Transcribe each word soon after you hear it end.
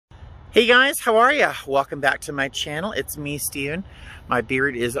Hey guys, how are ya? Welcome back to my channel. It's me, Steven. My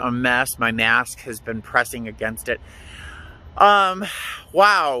beard is a mess. My mask has been pressing against it.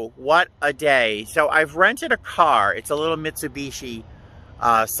 Wow, what a day. So I've rented a car. It's a little Mitsubishi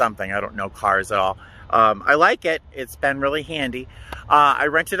something. I don't know cars at all. I like it. It's been really handy. I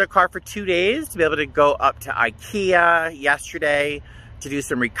rented a car for 2 days to be able to go up to IKEA yesterday to do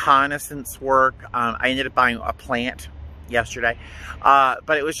some reconnaissance work. I ended up buying a plant yesterday,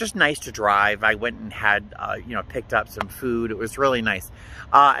 but it was just nice to drive. I went and had, picked up some food. It was really nice.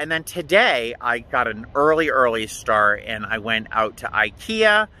 And then today I got an early start and I went out to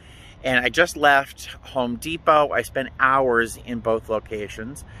IKEA and I just left Home Depot. I spent hours in both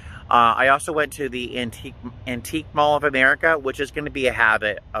locations. I also went to the Antique Mall of America, which is going to be a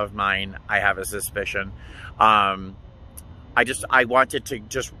habit of mine. I have a suspicion. I wanted to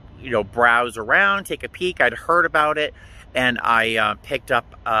just, browse around, take a peek. I'd heard about it. And I picked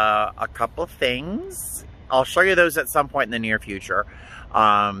up a couple of things. I'll show you those at some point in the near future.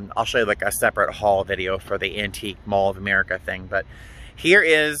 I'll show you like a separate haul video for the Antique Mall of America thing. But here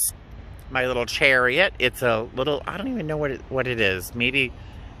is my little Chariot. It's a little, I don't even know what it is. Maybe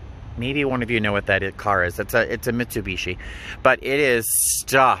one of you know what that car is. It's a Mitsubishi. But it is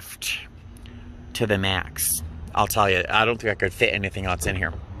stuffed to the max. I'll tell you, I don't think I could fit anything else in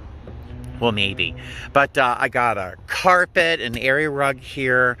here. Well, maybe. But I got a carpet, an area rug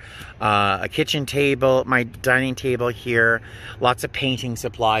here, a kitchen table, my dining table here, lots of painting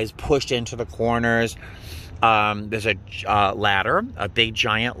supplies pushed into the corners. There's a ladder, a big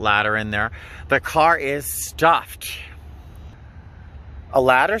giant ladder in there. The car is stuffed. A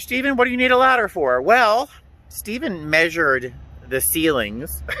ladder, Steven? What do you need a ladder for? Well, Steven measured the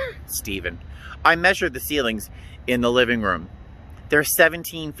ceilings. Steven. I measured the ceilings in the living room. They're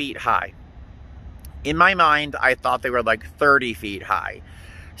 17 feet high. In my mind, I thought they were like 30 feet high.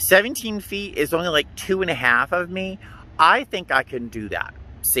 17 feet is only like 2.5 of me. I think I can do that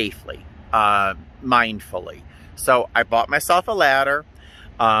safely, mindfully. So I bought myself a ladder.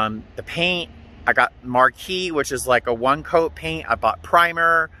 The paint, I got Marquee, which is like a 1-coat paint. I bought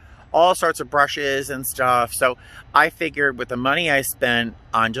primer, all sorts of brushes and stuff. So I figured with the money I spent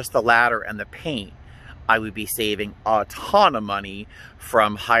on just the ladder and the paint, I would be saving a ton of money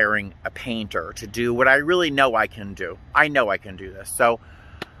from hiring a painter to do what I really know I can do. I know I can do this. So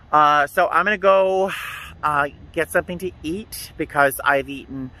I'm gonna go get something to eat because I've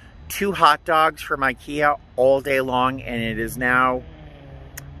eaten 2 hot dogs from IKEA all day long and it is now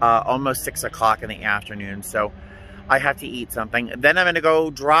almost 6 o'clock in the afternoon. So I have to eat something. Then I'm gonna go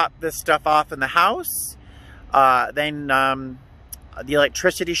drop this stuff off in the house. Then the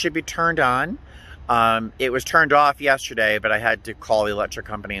electricity should be turned on. It was turned off yesterday, but I had to call the electric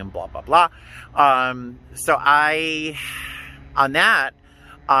company and blah, blah, blah. I'm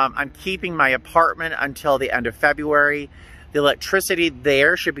keeping my apartment until the end of February. The electricity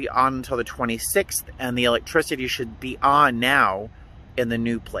there should be on until the 26th, and the electricity should be on now in the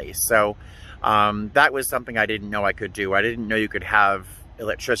new place. So, that was something I didn't know I could do. I didn't know you could have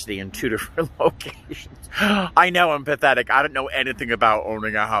electricity in 2 different locations. I know I'm pathetic. I don't know anything about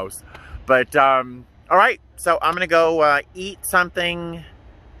owning a house. But, all right, so I'm going to go eat something,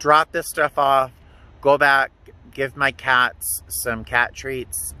 drop this stuff off, go back, give my cats some cat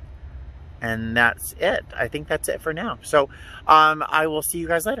treats, and that's it. I think that's it for now. So, I will see you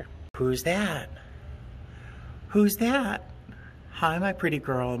guys later. Who's that? Who's that? Hi, my pretty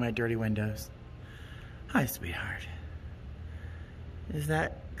girl in my dirty windows. Hi, sweetheart. Is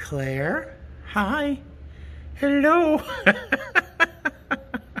that Claire? Hi. Hello.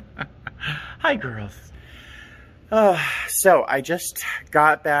 Hi, girls. So I just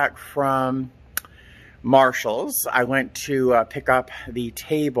got back from Marshall's. I went to pick up the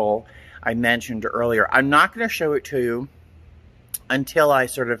table I mentioned earlier. I'm not going to show it to you until I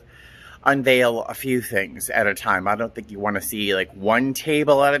sort of unveil a few things at a time. I don't think you want to see like one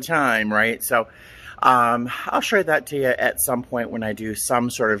table at a time, right? So I'll show that to you at some point when I do some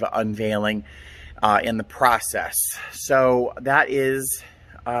sort of unveiling in the process. So that is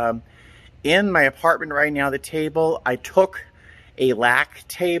in my apartment right now, the table. I took a LACK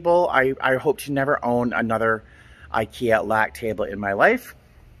table. I hope to never own another IKEA LACK table in my life.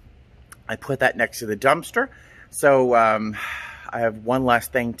 I put that next to the dumpster. So I have one less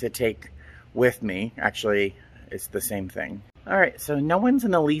thing to take with me. Actually, it's the same thing. All right, so no one's in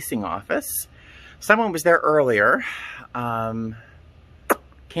the leasing office. Someone was there earlier.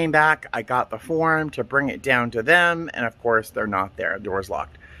 Came back, I got the form to bring it down to them, and of course they're not there. The door's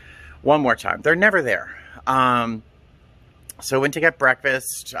locked. One more time. They're never there. So I went to get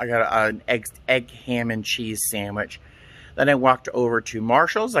breakfast. I got an egg, ham, and cheese sandwich. Then I walked over to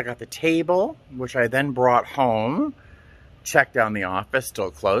Marshall's. I got the table, which I then brought home. Checked on the office,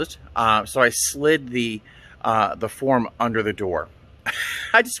 still closed. So I slid the form under the door.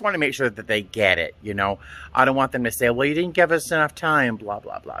 I just want to make sure that they get it, you know. I don't want them to say, well, you didn't give us enough time, blah,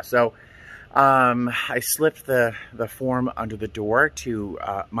 blah, blah. So I slipped the form under the door to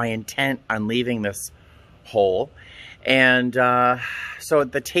my intent on leaving this hole. And so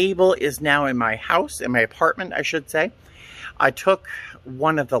the table is now in my house, in my apartment, I should say. I took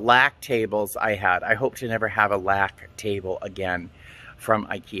one of the lack tables I had. I hope to never have a lack table again from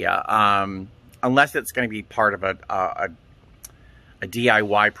IKEA, unless it's going to be part of a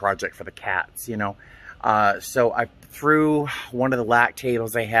DIY project for the cats, you know. So I threw one of the lack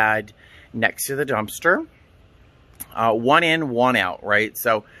tables I had next to the dumpster. One in, one out, right?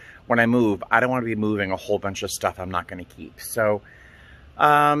 So when I move, I don't want to be moving a whole bunch of stuff I'm not going to keep. So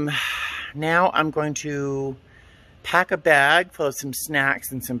now I'm going to pack a bag full of some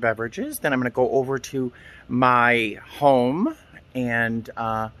snacks and some beverages. Then I'm going to go over to my home and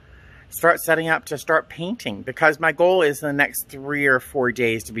start setting up to start painting, because my goal is in the next 3 or 4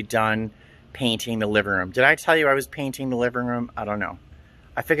 days to be done painting the living room. Did I tell you I was painting the living room? I don't know.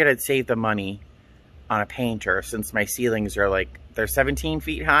 I figured I'd save the money on a painter since my ceilings are like, they're 17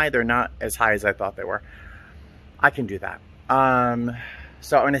 feet high. They're not as high as I thought they were. I can do that. So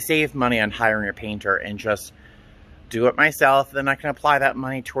I'm going to save money on hiring a painter and just do it myself. Then I can apply that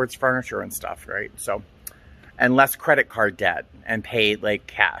money towards furniture and stuff, right? So, and less credit card debt and pay like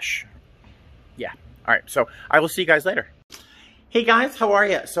cash. Yeah. All right. So I will see you guys later. Hey guys, how are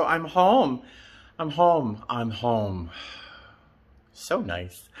you? So I'm home. I'm home. So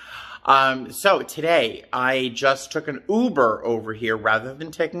nice. So today I just took an Uber over here rather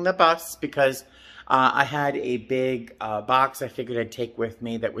than taking the bus because I had a big box I figured I'd take with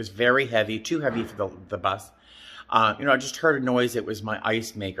me that was very heavy, too heavy for the bus. You know, I just heard a noise. It was my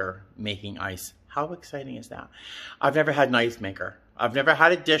ice maker making ice. How exciting is that? I've never had an ice maker. I've never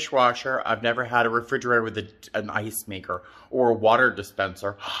had a dishwasher. I've never had a refrigerator with an ice maker or a water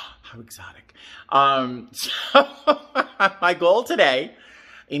dispenser. How exotic. So my goal today,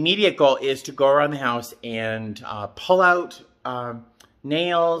 immediate goal, is to go around the house and pull out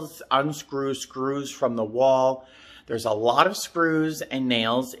nails, unscrew screws from the wall. There's a lot of screws and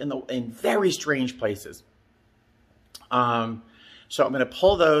nails in very strange places. So I'm going to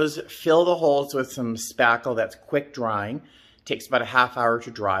pull those, fill the holes with some spackle that's quick drying. Takes about a half hour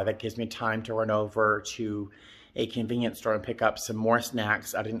to dry. That gives me time to run over to a convenience store and pick up some more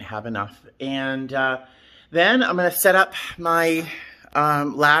snacks. I didn't have enough. And then I'm going to set up my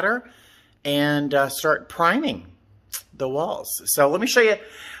ladder and start priming the walls. So let me show you.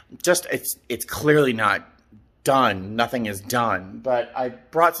 Just it's clearly not done. Nothing is done. But I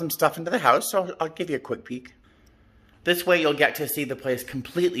brought some stuff into the house, so I'll give you a quick peek. This way you'll get to see the place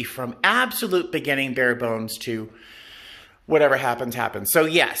completely from absolute beginning, bare bones, to whatever happens, happens. So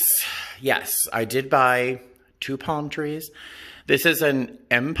yes, I did buy 2 palm trees. This is an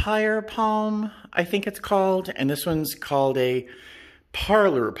Empire palm, I think it's called. And this one's called a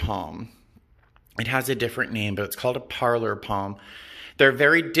parlor palm. It has a different name, but it's called a parlor palm. They're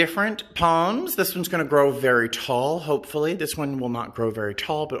very different palms. This one's going to grow very tall, hopefully. This one will not grow very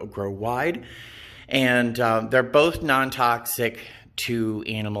tall, but it'll grow wide. And they're both non-toxic to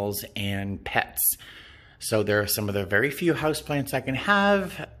animals and pets. So there are some of the very few houseplants I can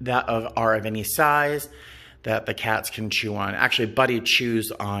have that are of any size that the cats can chew on. Actually, Buddy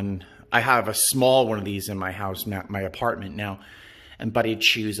chews on, I have a small one of these in my house, my apartment now, and Buddy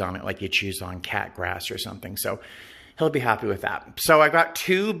chews on it like he chews on cat grass or something. So he'll be happy with that. So I got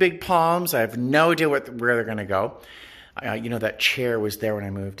 2 big palms. I have no idea where they're going to go. You know, that chair was there when I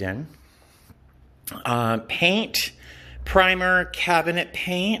moved in. Paint, primer, cabinet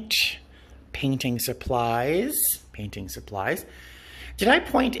paint, painting supplies. Did I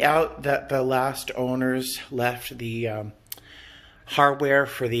point out that the last owners left the hardware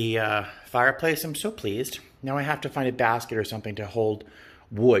for the fireplace? I'm so pleased. Now I have to find a basket or something to hold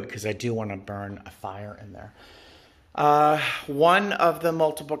wood because I do want to burn a fire in there. One of the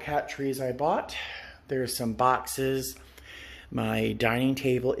multiple cat trees I bought. There's some boxes. My dining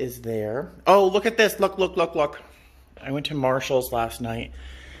table is there. Oh, look at this. Look. I went to Marshall's last night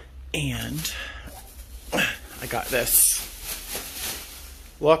and I got this.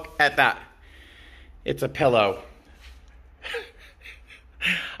 Look at that. It's a pillow.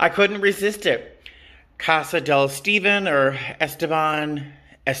 I couldn't resist it. Casa del Steven or Esteban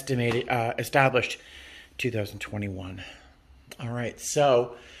established 2021. All right,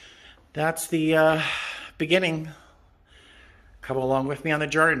 so that's the beginning. Come along with me on the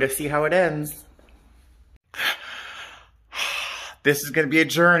journey to see how it ends. This is going to be a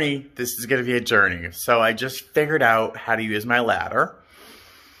journey. This is going to be a journey. So I just figured out how to use my ladder.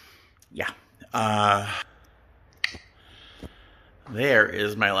 Yeah. There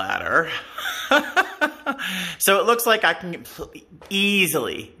is my ladder. So it looks like I can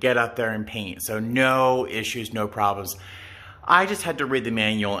easily get up there and paint. So no issues, no problems. I just had to read the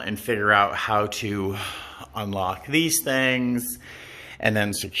manual and figure out how to unlock these things and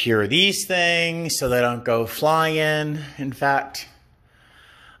then secure these things so they don't go flying. In fact,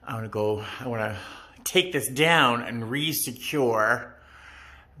 I want to take this down and re-secure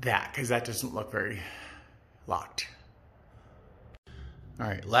that because that doesn't look very locked. All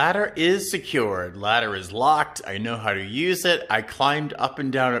right, ladder is secured. Ladder is locked. I know how to use it. I climbed up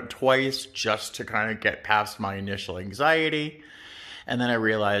and down it twice just to kind of get past my initial anxiety. And then I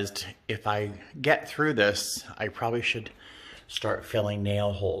realized if I get through this, I probably should start filling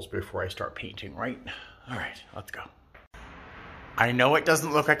nail holes before I start painting, right? All right, let's go. I know it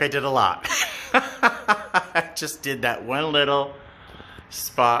doesn't look like I did a lot. I just did that one little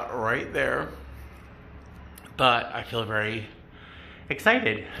spot right there. But I feel very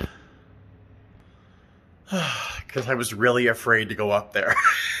excited because I was really afraid to go up there.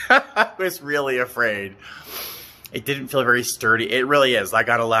 I was really afraid. It didn't feel very sturdy. It really is. I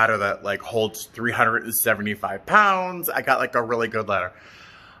got a ladder that like holds 375 pounds. I got like a really good ladder.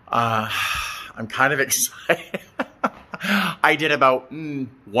 I'm kind of excited. I did about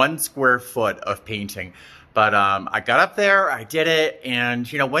 1 square foot of painting, but I got up there, I did it, and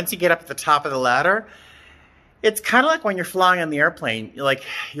you know, once you get up at the top of the ladder, it's kind of like when you're flying on the airplane.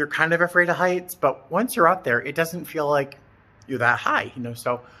 You're kind of afraid of heights, but once you're up there, it doesn't feel like you're that high, you know,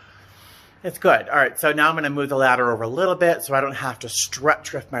 so it's good. All right, so now I'm gonna move the ladder over a little bit so I don't have to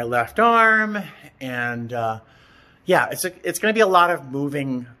stretch with my left arm. And yeah, it's gonna be a lot of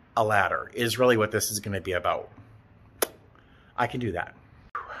moving a ladder is really what this is gonna be about. I can do that.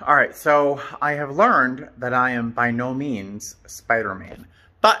 All right, so I have learned that I am by no means Spider-Man,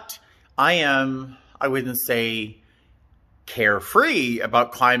 but I wouldn't say carefree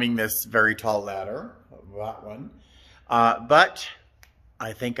about climbing this very tall ladder, that one, but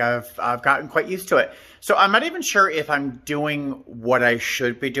I think I've gotten quite used to it. So I'm not even sure if I'm doing what I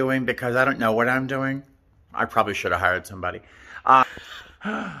should be doing because I don't know what I'm doing. I probably should have hired somebody.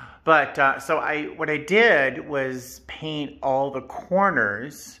 But what I did was paint all the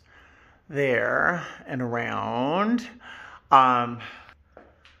corners there and around,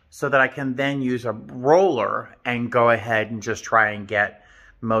 so that I can then use a roller and go ahead and just try and get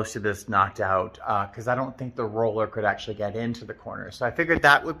most of this knocked out, because I don't think the roller could actually get into the corners. So I figured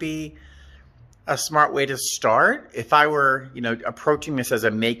that would be a smart way to start. If I were, you know, approaching this as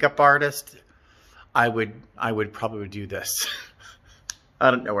a makeup artist, I would probably do this. I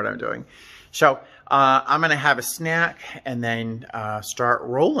don't know what I'm doing. So I'm gonna have a snack and then start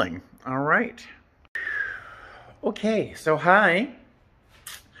rolling. All right. Okay, so hi.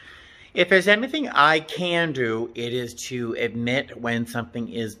 If there's anything I can do, it is to admit when something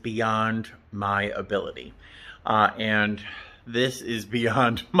is beyond my ability. And this is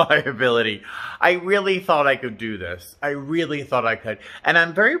beyond my ability. I really thought I could do this. I really thought I could. And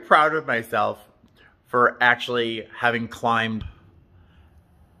I'm very proud of myself for actually having climbed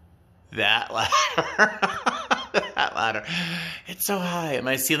that ladder. That ladder. It's so high.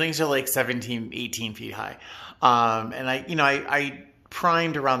 My ceilings are like 17, 18 feet high. And I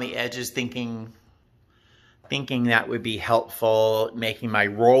primed around the edges thinking that would be helpful, making my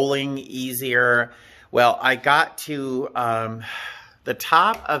rolling easier. Well, I got to the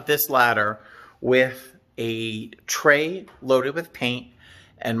top of this ladder with a tray loaded with paint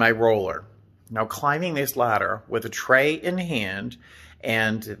and my roller. Now climbing this ladder with a tray in hand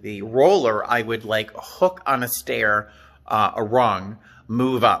and the roller, I would like hook on a stair, a rung,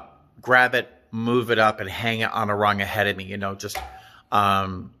 move up, grab it, move it up and hang it on a rung ahead of me, you know, just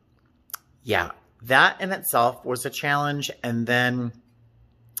yeah, that in itself was a challenge. And then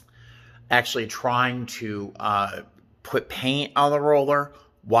actually trying to put paint on the roller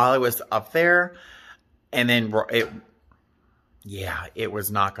while I was up there. And then it was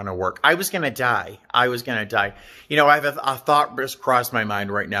not going to work. I was going to die. I was going to die. You know, I have a thought just crossed my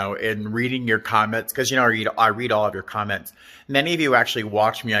mind right now in reading your comments. Because, you know, I read all of your comments. Many of you actually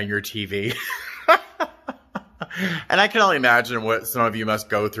watch me on your TV. And I can only imagine what some of you must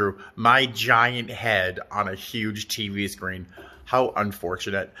go through. My giant head on a huge TV screen. How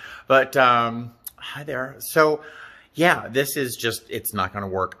unfortunate. But, hi there. So, yeah, this is just, it's not going to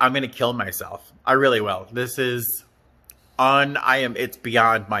work. I'm going to kill myself. I really will. This is, it's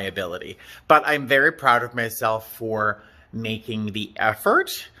beyond my ability. But I'm very proud of myself for making the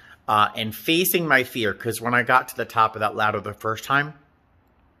effort. and facing my fear, because when I got to the top of that ladder the first time,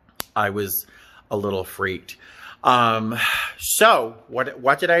 I was a little freaked. So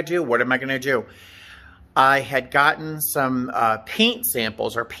what did I do? What am I going to do? I had gotten some paint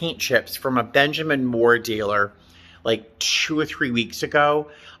samples or paint chips from a Benjamin Moore dealer like 2 or 3 weeks ago.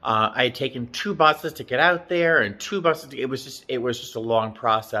 I had taken 2 buses to get out there and 2 buses. It was just a long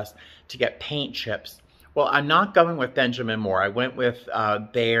process to get paint chips. Well, I'm not going with Benjamin Moore. I went with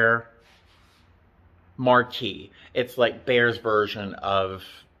Behr Marquee. It's like Behr's version of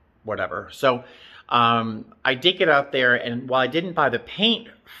whatever. So I did get out there, and while I didn't buy the paint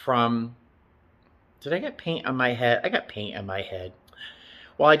from... Did I get paint on my head? I got paint on my head.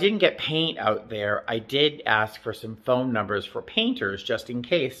 While I didn't get paint out there, I did ask for some phone numbers for painters just in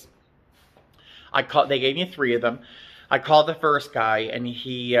case. They gave me 3 of them. I called the first guy, and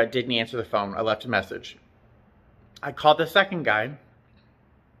he didn't answer the phone. I left a message. I called the second guy,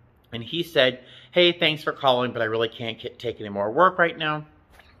 and he said, hey, thanks for calling, but I really can't take any more work right now.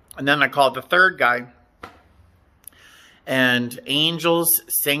 And then I called the third guy, and angels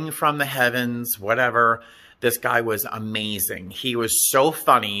sing from the heavens, whatever. This guy was amazing. He was so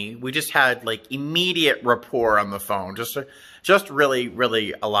funny. We just had like immediate rapport on the phone. Just really,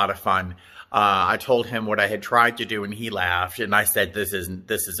 really a lot of fun. I told him what I had tried to do, and he laughed. And I said, this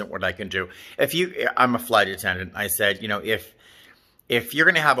isn't what I can do. I'm a flight attendant. I said, you know, if you're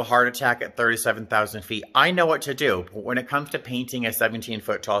going to have a heart attack at 37,000 feet, I know what to do. But when it comes to painting a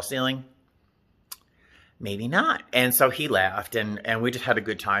 17-foot tall ceiling, maybe not. And so he laughed, and we just had a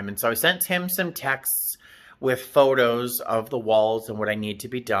good time. And so I sent him some texts with photos of the walls and what I need to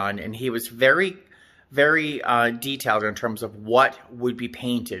be done. And he was very, very detailed in terms of what would be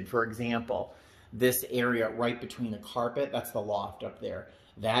painted. For example, this area right between the carpet, that's the loft up there.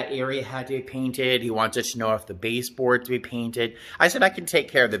 That area had to be painted. He wanted to know if the baseboards to be painted. I said I can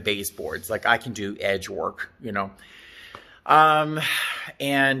take care of the baseboards. Like, I can do edge work, you know.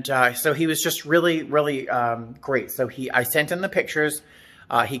 So he was just really, really great. So I sent him the pictures.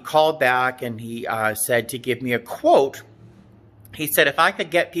 He called back, and he said to give me a quote. He said, if I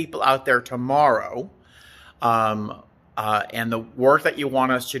could get people out there tomorrow, and the work that you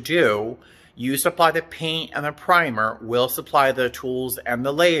want us to do, you supply the paint and the primer, we'll supply the tools and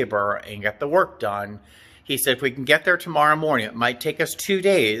the labor and get the work done. He said, if we can get there tomorrow morning, it might take us 2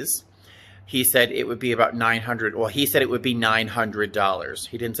 days. He said it would be about $900. Well, he said it would be $900.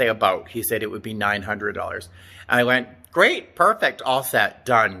 He didn't say about. He said it would be $900. And I went, great, perfect, all set,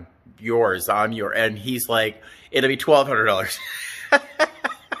 done, yours, I'm your. And he's like, it'll be $1,200.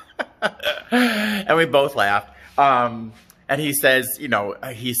 And we both laughed. And he says, you know,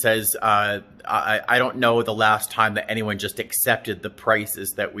 I don't know the last time that anyone just accepted the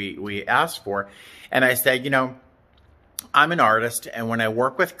prices that we asked for. And I said, you know, I'm an artist, and when I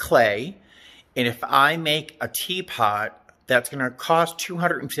work with clay, and if I make a teapot that's going to cost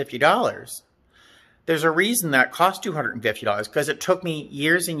 $250, there's a reason that cost $250, because it took me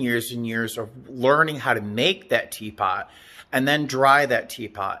years and years and years of learning how to make that teapot, and then dry that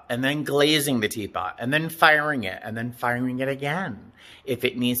teapot, and then glazing the teapot, and then firing it, and then firing it again if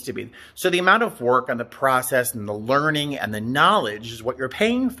it needs to be. So the amount of work and the process and the learning and the knowledge is what you're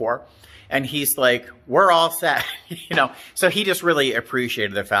paying for. And he's like, we're all set, you know. So he just really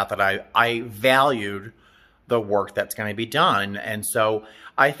appreciated the fact that I valued the work that's going to be done. And so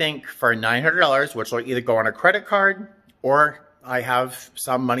I think for $900, which will either go on a credit card or I have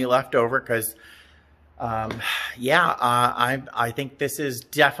some money left over, because, I think this is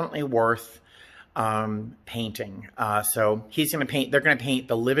definitely worth painting. So he's going to paint. They're going to paint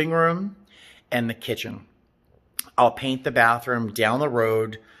the living room and the kitchen. I'll paint the bathroom down the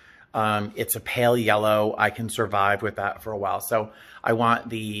road. It's a pale yellow. I can survive with that for a while. So I want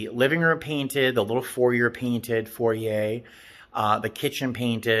the living room painted, the little foyer painted, the kitchen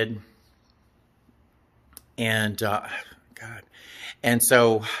painted, and God. And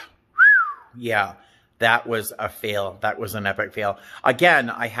so, yeah, that was a fail. That was an epic fail. Again,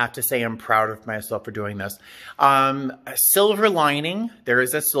 I have to say I'm proud of myself for doing this. Silver lining. There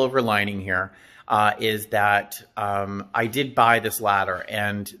is a silver lining here. Is that I did buy this ladder,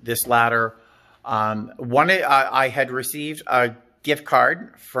 and this ladder, I had received a gift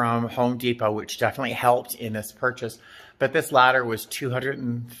card from Home Depot, which definitely helped in this purchase, but this ladder was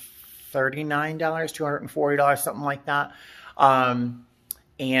 $239, $240, something like that,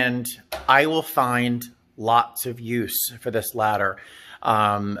 and I will find lots of use for this ladder.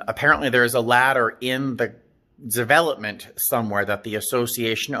 Apparently there's a ladder in the development somewhere that the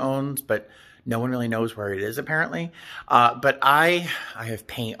association owns, but no one really knows where it is, apparently. But I have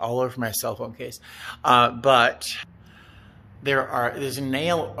paint all over my cell phone case. But there's a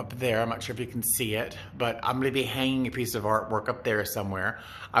nail up there. I'm not sure if you can see it, but I'm going to be hanging a piece of artwork up there somewhere.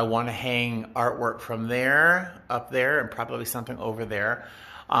 I want to hang artwork from there, up there, and probably something over there.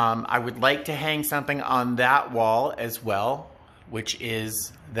 I would like to hang something on that wall as well, which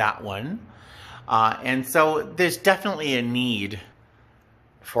is that one. And so there's definitely a need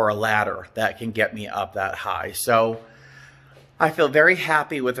for a ladder that can get me up that high. So I feel very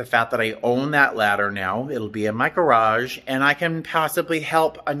happy with the fact that I own that ladder now. It'll be in my garage, and I can possibly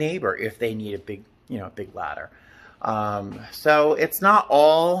help a neighbor if they need a big, big ladder. So it's not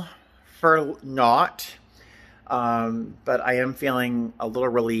all for naught, but I am feeling a little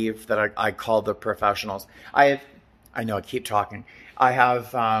relieved that I called the professionals. I know I keep talking. I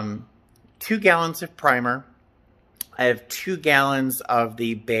have 2 gallons of primer. I have 2 gallons of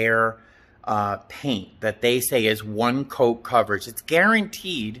the Behr paint that they say is 1 coat coverage. It's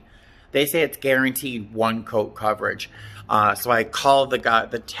guaranteed. They say it's guaranteed 1 coat coverage. So I called the guy,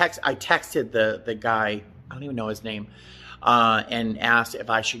 I texted the guy, I don't even know his name, and asked if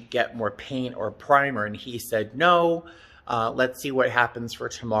I should get more paint or primer, and he said no. Let's see what happens for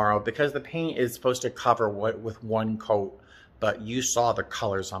tomorrow, because the paint is supposed to cover with 1 coat, but you saw the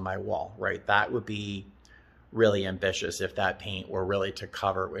colors on my wall, right? That would be really ambitious if that paint were really to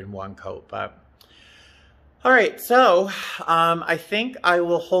cover in 1 coat. But all right, so I think I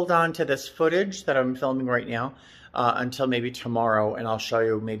will hold on to this footage that I'm filming right now until maybe tomorrow, and I'll show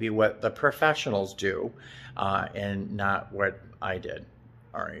you maybe what the professionals do and not what I did.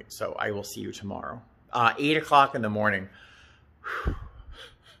 All right, so I will see you tomorrow. 8 o'clock in the morning.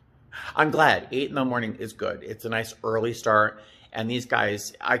 I'm glad 8 in the morning is good. It's a nice early start. And these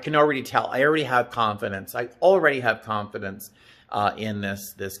guys, I can already tell, I already have confidence. I already have confidence in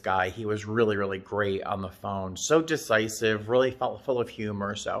this guy. He was really, really great on the phone. So decisive, really full of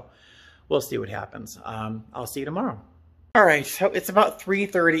humor. So we'll see what happens. I'll see you tomorrow. All right, so it's about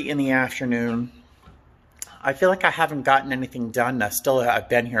 3:30 in the afternoon. I feel like I haven't gotten anything done. I've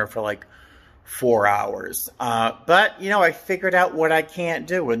been here for like 4 hours. But, I figured out what I can't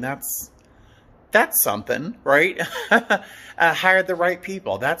do, and that's something, right? I hired the right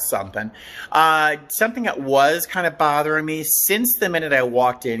people. That's something. Something that was kind of bothering me since the minute I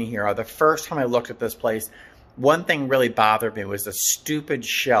walked in here, the first time I looked at this place, one thing really bothered me was the stupid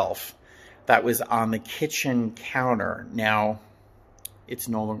shelf that was on the kitchen counter. Now, it's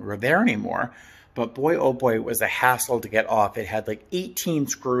no longer there anymore, but boy, oh boy, it was a hassle to get off. It had like 18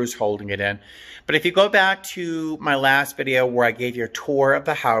 screws holding it in. But if you go back to my last video where I gave you a tour of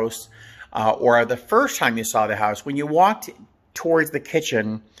the house, or the first time you saw the house, when you walked towards the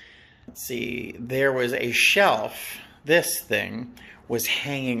kitchen, let's see, there was a shelf. This thing was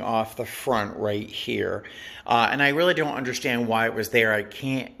hanging off the front right here. And I really don't understand why it was there. I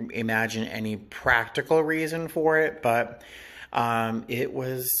can't imagine any practical reason for it, but it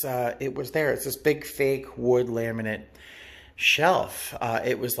was there. It's this big fake wood laminate shelf.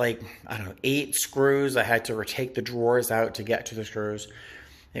 It was like, I don't know, 8 screws. I had to take the drawers out to get to the screws.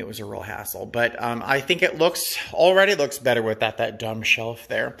 It was a real hassle, but I think it already looks better with that dumb shelf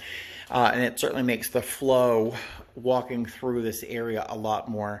there. And it certainly makes the flow walking through this area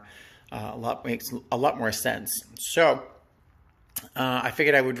makes a lot more sense. So I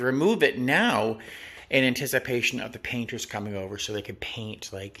figured I would remove it now in anticipation of the painters coming over so they could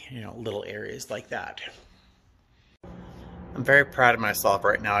paint little areas like that. I'm very proud of myself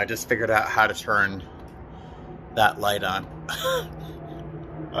right now. I just figured out how to turn that light on.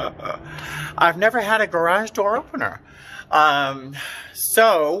 I've never had a garage door opener.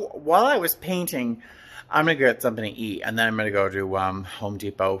 So while I was painting, I'm going to get something to eat, and then I'm going to go to Home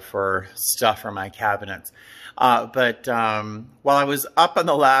Depot for stuff for my cabinets. But while I was up on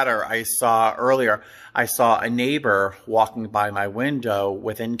the ladder, I saw a neighbor walking by my window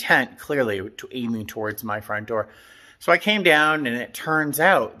with intent, clearly aiming towards my front door. So I came down, and it turns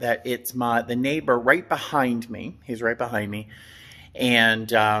out that it's the neighbor right behind me. He's right behind me. And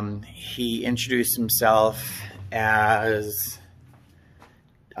he introduced himself as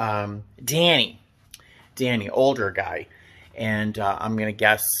Danny, older guy, and I'm going to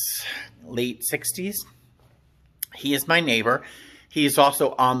guess late 60s. He is my neighbor. He's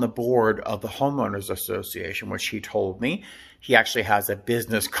also on the board of the Homeowners Association, which he told me. He actually has a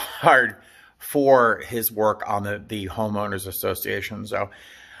business card for his work on the Homeowners Association. So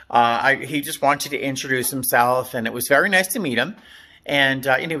he just wanted to introduce himself, and it was very nice to meet him. And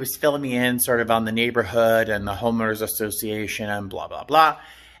he was filling me in sort of on the neighborhood and the Homeowners Association and blah, blah, blah.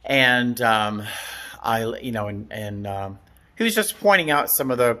 And he was just pointing out some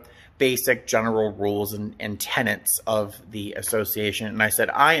of the basic general rules and tenets of the association. And I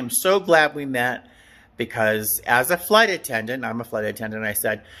said, I am so glad we met because as a flight attendant, I'm a flight attendant, I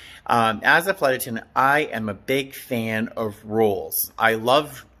said, as a flight attendant, I am a big fan of rules. I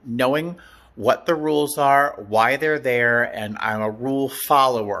love knowing what the rules are, why they're there, and I'm a rule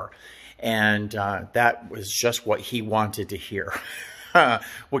follower. And that was just what he wanted to hear,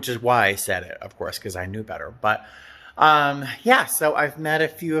 which is why I said it, of course, because I knew better. But yeah, so I've met a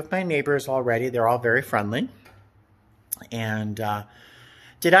few of my neighbors already. They're all very friendly. And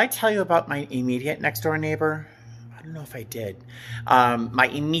did I tell you about my immediate next door neighbor? I don't know if I did. My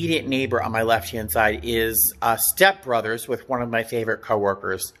immediate neighbor on my left-hand side is stepbrothers with one of my favorite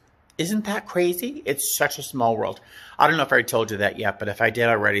coworkers. Isn't that crazy? It's such a small world. I don't know if I told you that yet, but if I did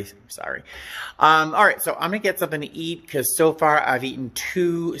already, sorry. All right, so I'm going to get something to eat because so far I've eaten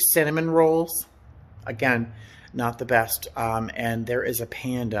 2 cinnamon rolls. Again, not the best. And there is a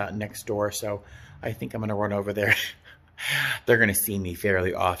Panda next door, so I think I'm going to run over there. They're going to see me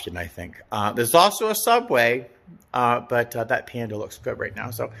fairly often, I think. There's also a Subway, but that Panda looks good right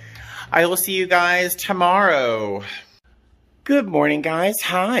now. So I will see you guys tomorrow. Good morning, guys.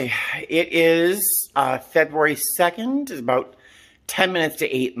 Hi. It is February 2nd. It's about 10 minutes to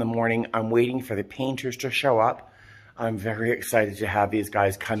 8 in the morning. I'm waiting for the painters to show up. I'm very excited to have these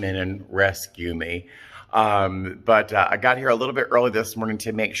guys come in and rescue me. But I got here a little bit early this morning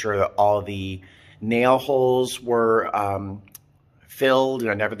to make sure that all the nail holes were filled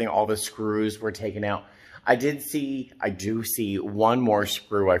and everything, all the screws were taken out. I do see one more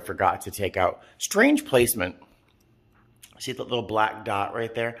screw I forgot to take out. Strange placement. See that little black dot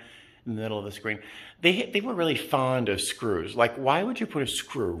right there in the middle of the screen? They were really fond of screws. Like, why would you put a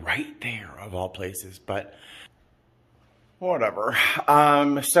screw right there of all places? But whatever.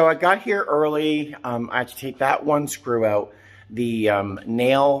 So I got here early. I had to take that one screw out. The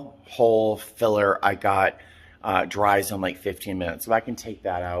nail hole filler I got dries in like 15 minutes. So I can take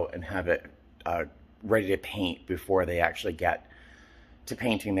that out and have it ready to paint before they actually get to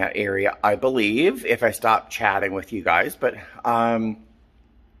painting that area, I believe, if I stop chatting with you guys. But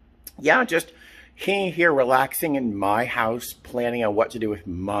yeah, just hanging here, relaxing in my house, planning on what to do with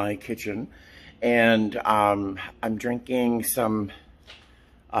my kitchen. And I'm drinking some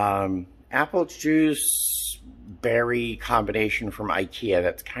apple juice berry combination from IKEA.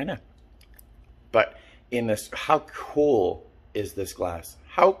 That's kind of, but in this, how cool is this glass?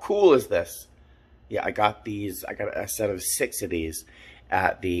 How cool is this? Yeah, I got these. I got a set of 6 of these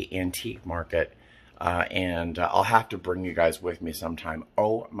at the antique market, and I'll have to bring you guys with me sometime.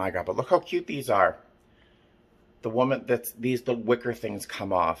 Oh my God, but look how cute these are. The woman, the wicker things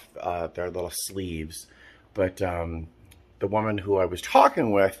come off, their little sleeves. But the woman who I was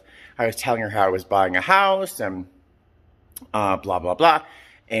talking with, I was telling her how I was buying a house and blah, blah, blah.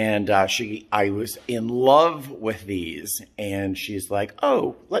 And I was in love with these. And she's like,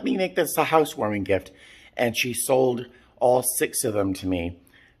 oh, let me make this a housewarming gift. And she sold all 6 of them to me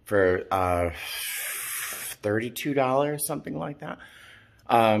for $32, something like that.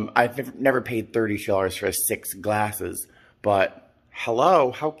 I've never paid $30 for 6 glasses, but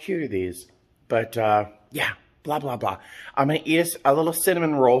hello, how cute are these? But yeah, blah, blah, blah. I'm going to eat a little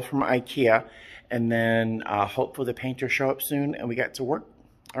cinnamon roll from IKEA, and then hopefully the painters show up soon and we get to work.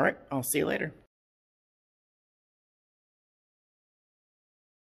 All right, I'll see you later.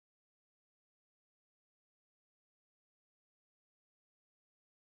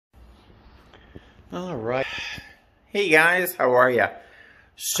 All right. Hey guys, how are you?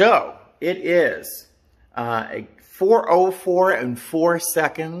 So it is 4:04 and 4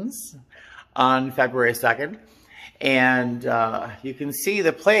 seconds on February 2nd. And you can see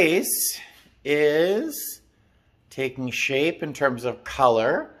the place is taking shape in terms of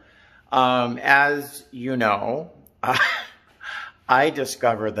color. As you know, I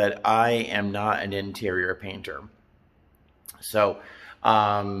discovered that I am not an interior painter. So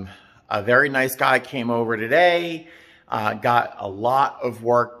a very nice guy came over today, got a lot of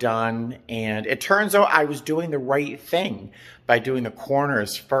work done, and it turns out I was doing the right thing by doing the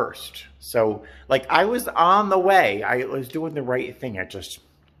corners first. So, like, I was on the way. I was doing the right thing. It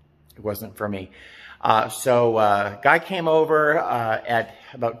wasn't for me. Guy came over at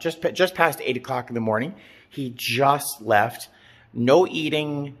about just past 8 o'clock in the morning. He just left. No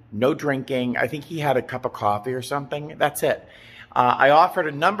eating, no drinking. I think he had a cup of coffee or something. That's it. I offered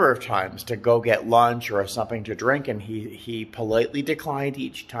a number of times to go get lunch or something to drink, and he politely declined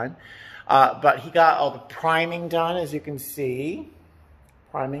each time. But he got all the priming done, as you can see.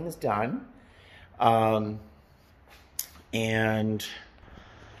 Priming is done. And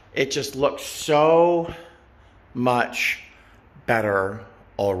it just looks so much better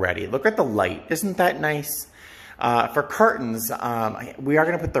already. Look at the light. Isn't that nice? For curtains, we are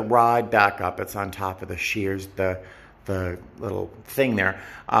going to put the rod back up. It's on top of the shears, the little thing there.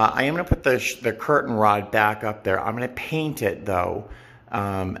 I am going to put the curtain rod back up there. I'm going to paint it though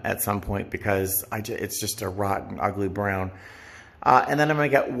at some point because it's just a rotten, ugly brown. And then I'm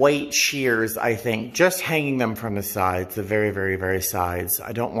going to get white shears, I think, just hanging them from the sides, the very, very, very sides.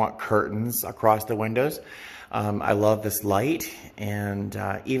 I don't want curtains across the windows. I love this light, and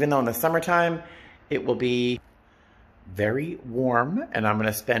even though in the summertime it will be very warm and I'm going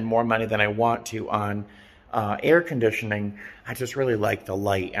to spend more money than I want to on air conditioning, I just really like the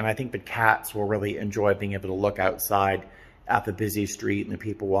light, and I think the cats will really enjoy being able to look outside at the busy street and the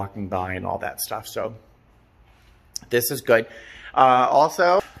people walking by and all that stuff. So this is good.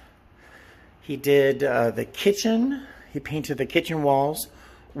 Also, he did the kitchen. He painted the kitchen walls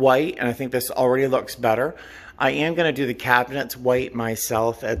white, and I think this already looks better. I am going to do the cabinets white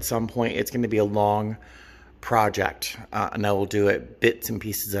myself at some point. It's going to be a long project, and I will do it bits and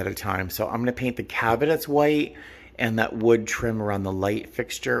pieces at a time. So I'm going to paint the cabinets white and that wood trim around the light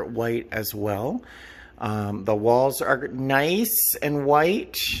fixture white as well. The walls are nice and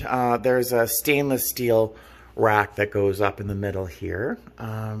white. There's a stainless steel rack that goes up in the middle here.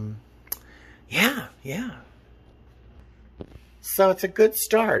 Yeah. So it's a good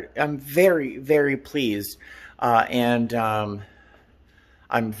start. I'm very, very pleased. And I'm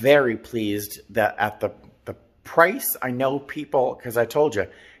very pleased that at the price, I know people, because I told you,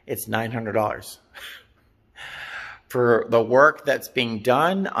 it's $900. For the work that's being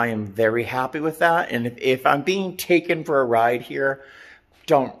done, I am very happy with that. And if I'm being taken for a ride here,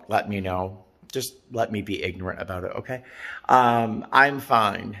 don't let me know. Just let me be ignorant about it, okay? I'm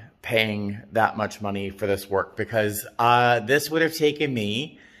fine paying that much money for this work because this would have taken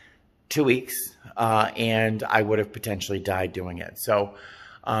me 2 weeks and I would have potentially died doing it. So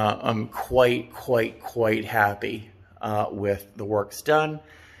I'm quite happy with the work's done.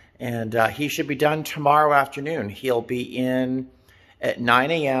 And he should be done tomorrow afternoon. He'll be in at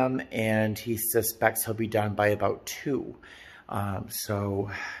 9 a.m. and he suspects he'll be done by about 2. So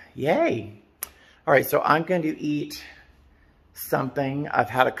yay. All right, so I'm going to eat something. I've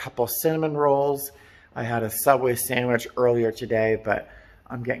had a couple cinnamon rolls. I had a Subway sandwich earlier today, but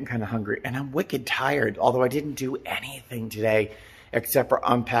I'm getting kind of hungry. And I'm wicked tired, although I didn't do anything today except for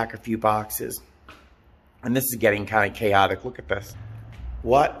unpack a few boxes. And this is getting kind of chaotic. Look at this.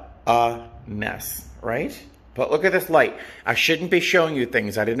 What a mess, right? But look at this light. I shouldn't be showing you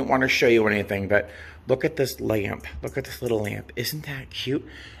things. I didn't want to show you anything, but look at this lamp. Look at this little lamp. Isn't that cute?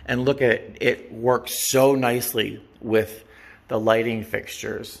 And look at it. It works so nicely with the lighting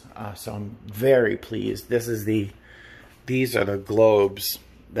fixtures. So I'm very pleased. These are the globes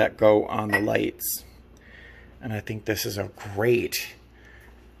that go on the lights. And I think this is a great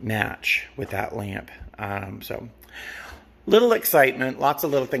match with that lamp. So little excitement, lots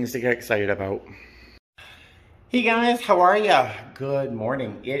of little things to get excited about. Hey guys, how are ya? Good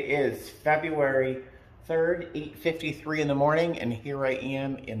morning. It is February 3rd, 8:53 in the morning, and here I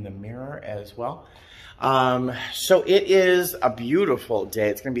am in the mirror as well. So it is a beautiful day.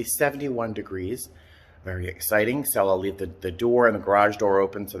 It's going to be 71 degrees. Very exciting. So I'll leave the door and the garage door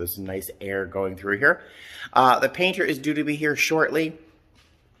open so there's some nice air going through here. The painter is due to be here shortly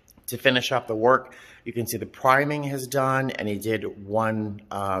to finish up the work. You can see the priming is done, and he did one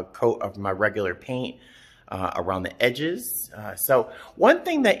coat of my regular paint around the edges. So one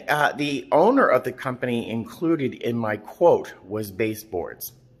thing that the owner of the company included in my quote was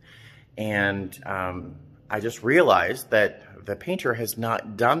baseboards. And I just realized that the painter has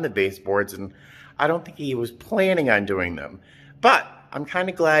not done the baseboards, and I don't think he was planning on doing them. But I'm kind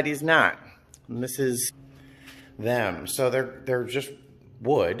of glad he's not. And this is them. So they're just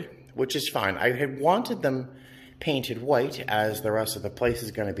wood, which is fine. I had wanted them painted white, as the rest of the place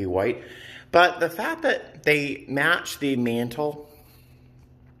is going to be white. But the fact that they match the mantle,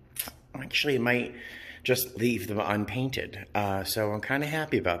 actually might just leave them unpainted. So I'm kind of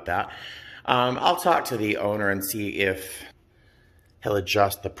happy about that. I'll talk to the owner and see if he'll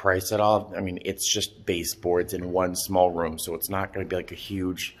adjust the price at all. I mean, it's just baseboards in one small room, so it's not going to be like a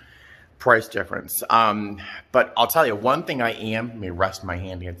huge price difference. But I'll tell you, one thing let me rest my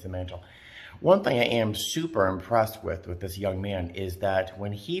hand against the mantle. One thing I am super impressed with this young man is that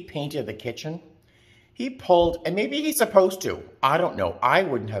when he painted the kitchen, he pulled, and maybe he's supposed to, I don't know, I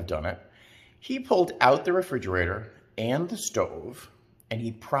wouldn't have done it. He pulled out the refrigerator and the stove, and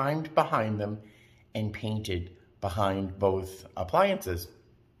he primed behind them and painted behind both appliances.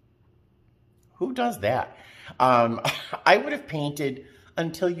 Who does that? I would have painted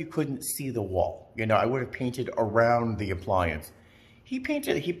until you couldn't see the wall. You know, I would have painted around the appliance.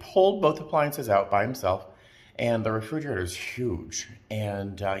 He pulled both appliances out by himself and the refrigerator is huge.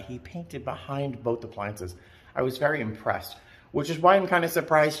 And he painted behind both appliances. I was very impressed, which is why I'm kind of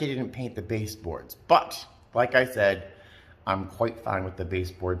surprised he didn't paint the baseboards. But, like I said, I'm quite fine with the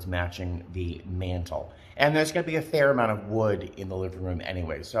baseboards matching the mantle. And there's going to be a fair amount of wood in the living room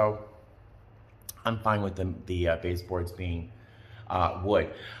anyway, so I'm fine with the baseboards being wood.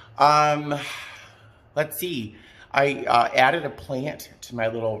 Let's see. I added a plant to my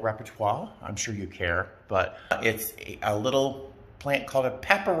little repertoire. I'm sure you care, but it's a little plant called a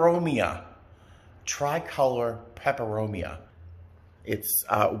peperomia, tricolor peperomia. It's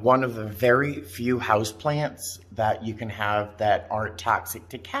one of the very few houseplants that you can have that aren't toxic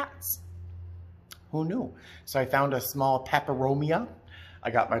to cats. Who knew? So I found a small peperomia.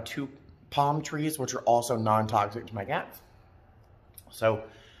 I got my 2 palm trees, which are also non-toxic to my cats. So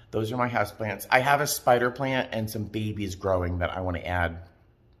those are my houseplants. I have a spider plant and some babies growing that I want to add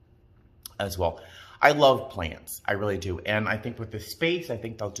as well. I love plants. I really do. And I think with the space, I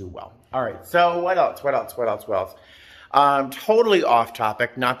think they'll do well. All right. So what else? Totally off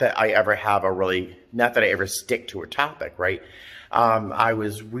topic. Not that I ever stick to a topic, right? I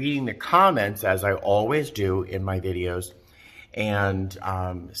was reading the comments, as I always do in my videos. And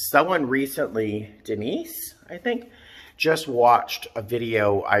someone recently, Denise, I think, just watched a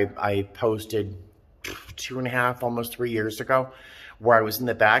video I posted 2.5, almost 3 years ago, where I was in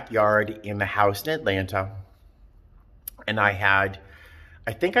the backyard in the house in Atlanta. And I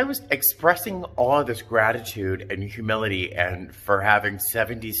think I was expressing all of this gratitude and humility and for having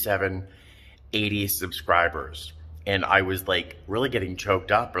 80 subscribers. And I was like really getting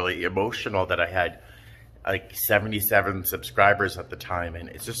choked up, really emotional that I had like 77 subscribers at the time. And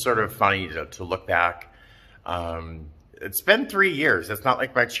it's just sort of funny to look back. It's been 3 years. It's not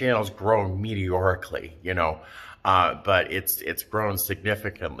like my channel's grown meteorically, you know, but it's grown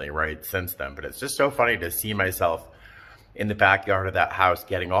significantly, right, since then. But it's just so funny to see myself in the backyard of that house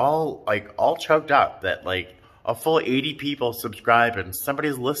getting all choked up that like a full 80 people subscribe and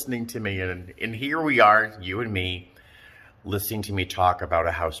somebody's listening to me. And here we are, you and me, listening to me talk about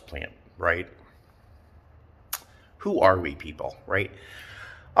a houseplant, right? Who are we people, right?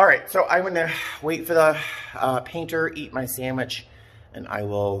 All right, so I'm gonna wait for the painter, eat my sandwich, and I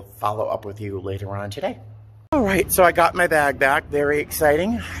will follow up with you later on today. All right, so I got my bag back, very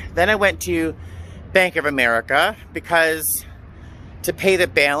exciting. Then I went to Bank of America because to pay the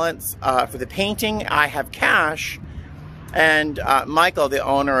balance for the painting, I have cash. And Michael, the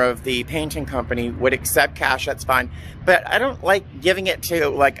owner of the painting company, would accept cash, that's fine. But I don't like giving it to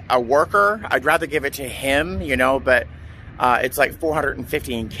like a worker. I'd rather give it to him, you know, but it's like $450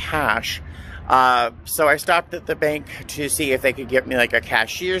 in cash. So I stopped at the bank to see if they could give me like a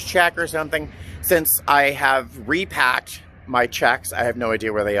cashier's check or something. Since I have repacked my checks, I have no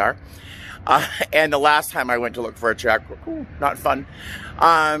idea where they are. And the last time I went to look for a check, ooh, not fun.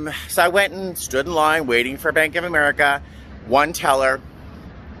 So I went and stood in line waiting for Bank of America. One teller,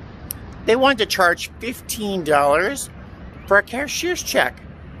 they wanted to charge $15 for a cashier's check.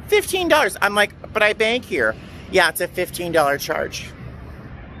 $15. I'm like, but I bank here. Yeah, it's a $15 charge.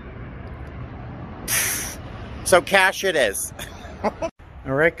 So cash it is.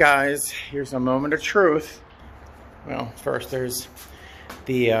 All right, guys, here's a moment of truth. Well, first there's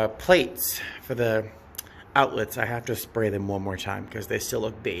the plates for the outlets. I have to spray them one more time because they still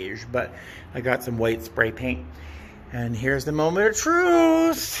look beige, but I got some white spray paint. And here's the moment of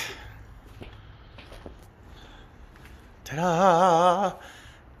truth. Ta-da!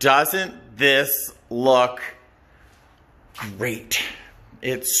 Doesn't this look great?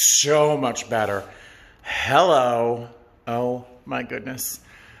 It's so much better. Hello. Oh my goodness.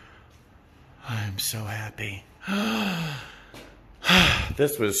 I'm so happy.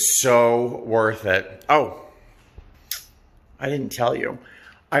 This was so worth it. Oh, I didn't tell you.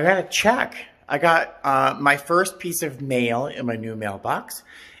 I got a check. I got my first piece of mail in my new mailbox,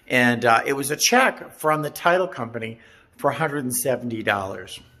 and it was a check from the title company for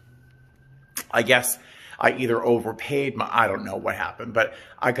 $170. I guess I either overpaid I don't know what happened, but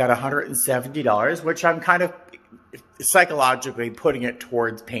I got $170, which I'm kind of psychologically putting it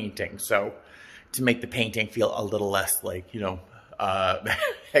towards painting. So to make the painting feel a little less like, you know,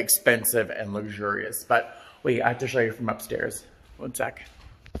 expensive and luxurious. But wait, I have to show you from upstairs. One sec.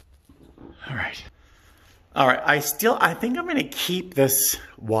 All right. All right. I think I'm going to keep this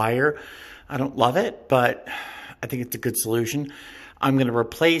wire. I don't love it, but I think it's a good solution. I'm going to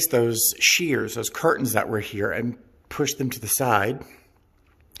replace those shears, those curtains that were here, and push them to the side,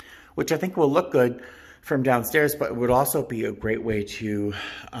 which I think will look good from downstairs, but it would also be a great way to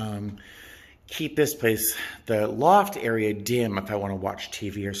keep this place, the loft area, dim if I want to watch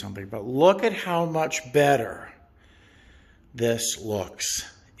TV or something. But look at how much better this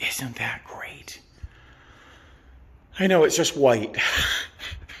looks. Isn't that great? I know it's just white.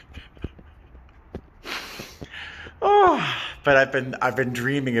 Oh, but I've been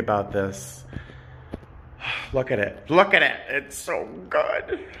dreaming about this. Look at it. Look at it. It's so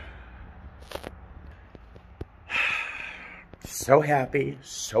good. So happy,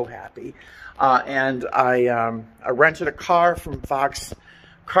 so happy. And I rented a car from Fox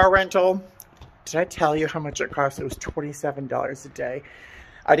Car Rental. Did I tell you how much it cost? It was $27 a day.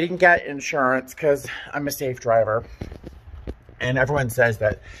 I didn't get insurance because I'm a safe driver. And everyone says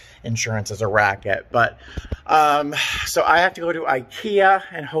that insurance is a racket. But, so I have to go to IKEA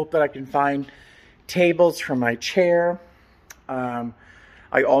and hope that I can find tables for my chair.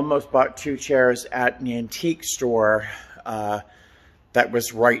 I almost bought 2 chairs at an antique store that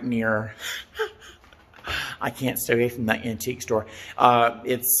was right near, I can't stay away from that antique store.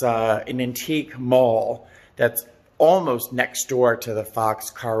 It's an antique mall that's almost next door to the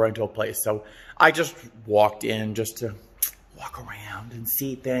Fox Car Rental place. So I just walked in just to walk around and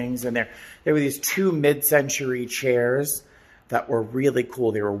see things. And there were these 2 mid-century chairs that were really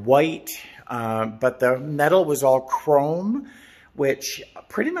cool. They were white, but the metal was all chrome, which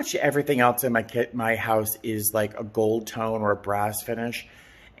pretty much everything else in my house is like a gold tone or a brass finish.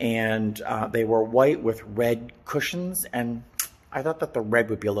 And they were white with red cushions. And I thought that the red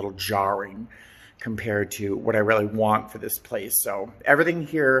would be a little jarring compared to what I really want for this place. So everything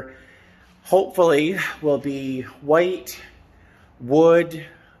here hopefully will be white, wood,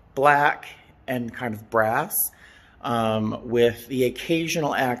 black, and kind of brass, with the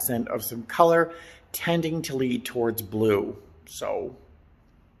occasional accent of some color tending to lead towards blue. So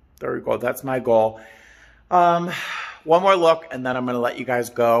there we go. That's my goal. One more look and then I'm going to let you guys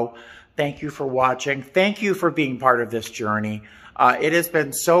go. Thank you for watching. Thank you for being part of this journey. It has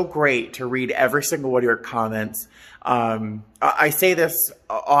been so great to read every single one of your comments. I say this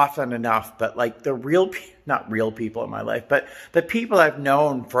often enough, but like the not real people in my life, but the people I've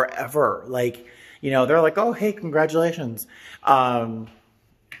known forever, like, you know, they're like, oh, hey, congratulations. And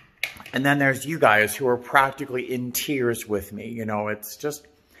then there's you guys who are practically in tears with me. You know, it's just,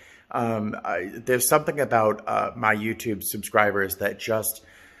 there's something about my YouTube subscribers that just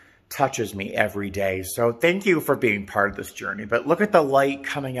touches me every day. So thank you for being part of this journey. But look at the light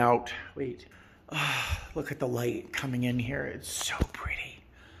coming out. Wait. Oh, look at the light coming in here. It's so pretty.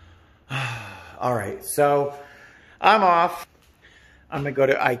 All right. So I'm off. I'm going to go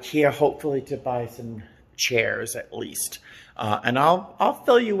to IKEA, hopefully to buy some chairs at least. And I'll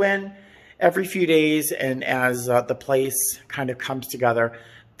fill you in every few days. And as the place kind of comes together,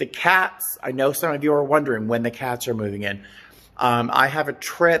 the cats, I know some of you are wondering when the cats are moving in. I have a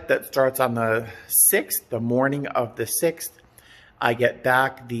trip that starts on the 6th, the morning of the 6th. I get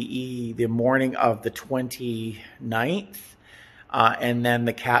back the morning of the 29th. And then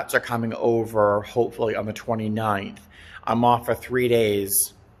the cats are coming over, hopefully, on the 29th. I'm off for 3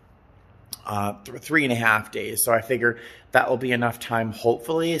 days, 3.5 days. So I figure that will be enough time,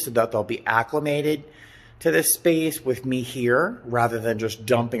 hopefully, so that they'll be acclimated to this space with me here, rather than just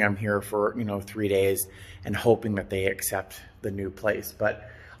dumping them here for, 3 days and hoping that they accept the new place. But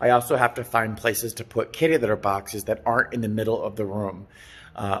I also have to find places to put kitty litter boxes that aren't in the middle of the room,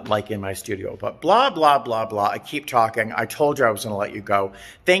 like in my studio. But blah, blah, blah, blah. I keep talking. I told you I was going to let you go.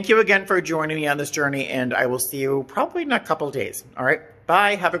 Thank you again for joining me on this journey, and I will see you probably in a couple of days. All right?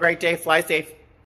 Bye. Have a great day. Fly safe.